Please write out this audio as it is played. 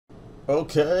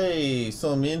Okay,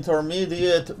 some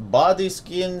intermediate body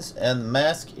skins and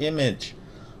mask image.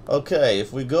 Okay,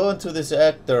 if we go into this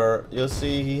actor, you'll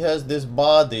see he has this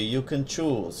body you can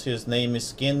choose. His name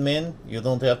is Skinmin. You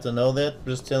don't have to know that,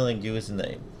 just telling you his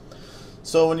name.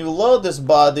 So when you load this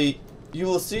body, you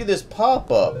will see this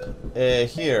pop-up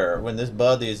here when this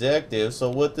body is active. So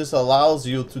what this allows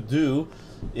you to do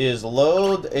is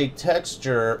load a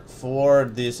texture for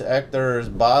this actor's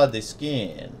body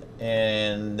skin.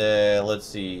 And let's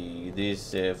see,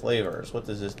 these flavors, what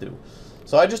does this do?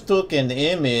 So I just took an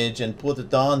image and put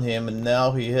it on him, and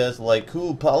now he has like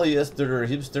cool polyester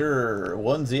hipster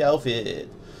onesie outfit.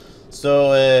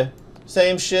 So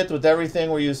same shit with everything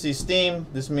where you see Steam.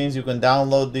 This means you can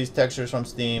download these textures from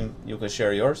Steam. You can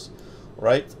share yours,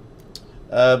 right?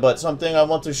 But something I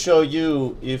want to show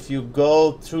you, if you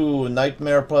go to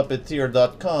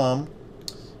nightmarepuppeteer.com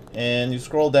and you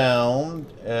scroll down,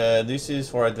 this is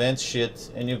for advanced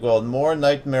shit, and you go more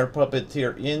Nightmare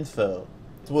Puppeteer info.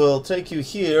 It will take you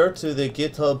here to the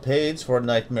GitHub page for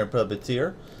Nightmare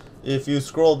Puppeteer. If you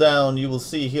scroll down, you will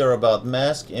see here about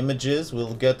mask images.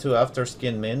 We'll get to after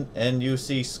Skinmin, and you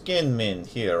see Skinmin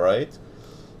here, right?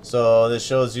 So this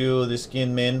shows you the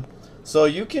Skinmin. So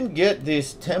you can get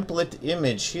this template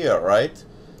image here, right?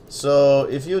 So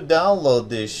if you download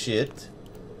this shit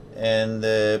and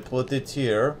put it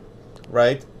here,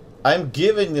 right? I'm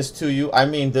giving this to you. I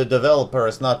mean, the developer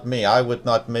is not me. I would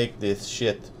not make this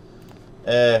shit.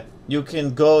 You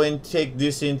can go and take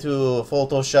this into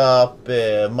Photoshop,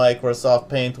 Microsoft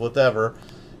Paint, whatever.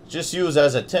 Just use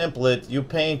as a template. You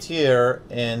paint here,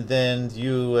 and then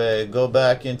you go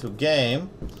back into game,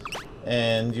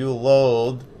 and you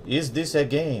load. Is this a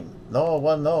game? No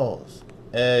one knows.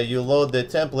 You load the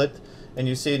template, and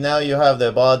you see now you have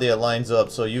the body that lines up,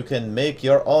 so you can make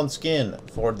your own skin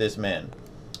for this man.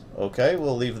 Okay,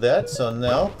 we'll leave that. So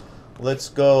now let's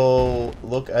go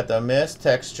look at the mask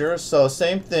texture. So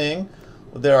same thing.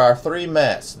 There are three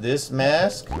masks. This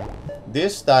mask,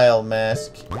 this style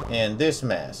mask, and this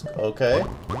mask. Okay,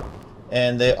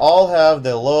 and they all have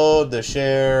the load, the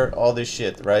share, all this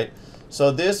shit, right?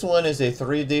 So this one is a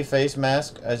 3D face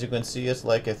mask. As you can see, it's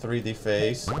like a 3D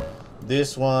face.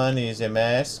 This one is a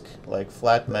mask, like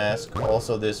flat mask.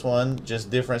 Also this one,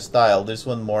 just different style. This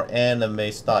one more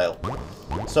anime style.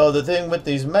 So the thing with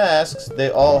these masks, they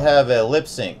all have a lip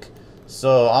sync.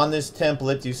 So on this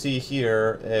template you see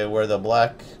here, where the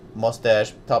black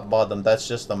mustache, top bottom, that's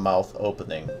just the mouth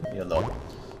opening, you know.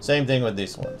 Same thing with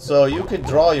this one. So you could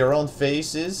draw your own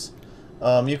faces.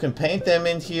 You can paint them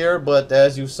in here, but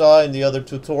as you saw in the other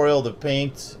tutorial, the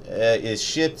paint is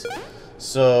shit.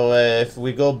 So if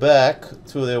we go back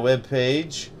to the web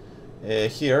page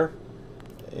here,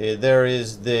 there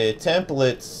is the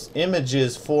templates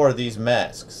images for these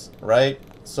masks, right?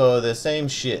 So the same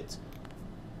shit.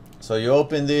 So you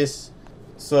open this.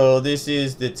 So this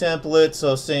is the template.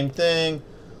 So same thing.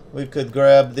 We could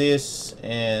grab this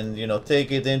and, you know,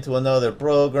 take it into another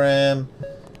program,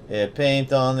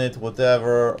 paint on it,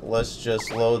 whatever. Let's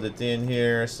just load it in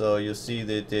here so you see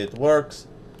that it works.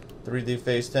 3D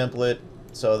face template.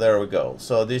 So there we go.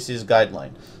 So this is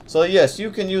guideline. So yes,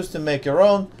 you can use to make your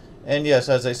own. And yes,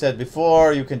 as I said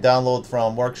before, you can download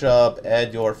from Workshop,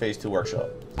 add your face to Workshop.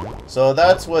 So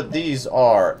that's what these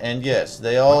are. And yes,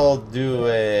 they all do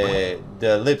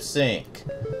the lip sync.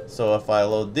 So if I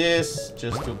load this,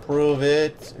 just to prove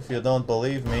it, if you don't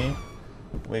believe me,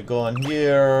 we go in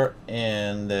here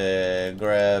and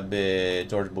grab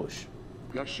George Bush.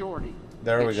 Yo, Shorty.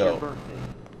 There we go. Your birthday.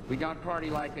 We got party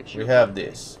like it's your We have birthday.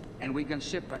 this. And we can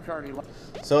sip Bacardi like...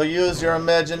 So use your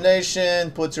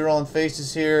imagination, put your own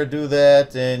faces here, do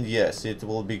that, and yes, it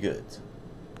will be good.